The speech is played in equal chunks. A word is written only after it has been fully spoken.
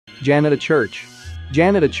Janet Achurch.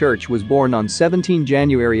 Janet Achurch was born on 17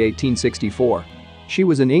 January 1864. She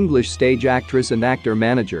was an English stage actress and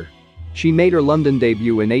actor-manager. She made her London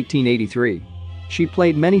debut in 1883. She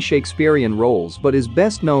played many Shakespearean roles but is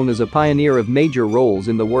best known as a pioneer of major roles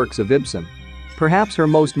in the works of Ibsen. Perhaps her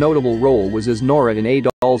most notable role was as Nora in A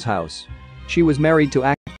Doll's House. She was married to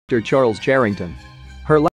actor Charles Charrington.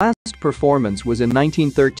 Her last performance was in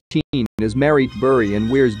 1913 as Mary Burry in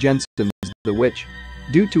Weirs Jensen's The Witch.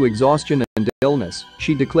 Due to exhaustion and illness,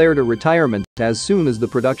 she declared a retirement as soon as the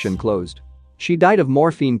production closed. She died of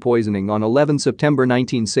morphine poisoning on 11 September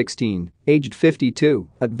 1916, aged 52,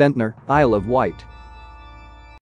 at Ventnor, Isle of Wight.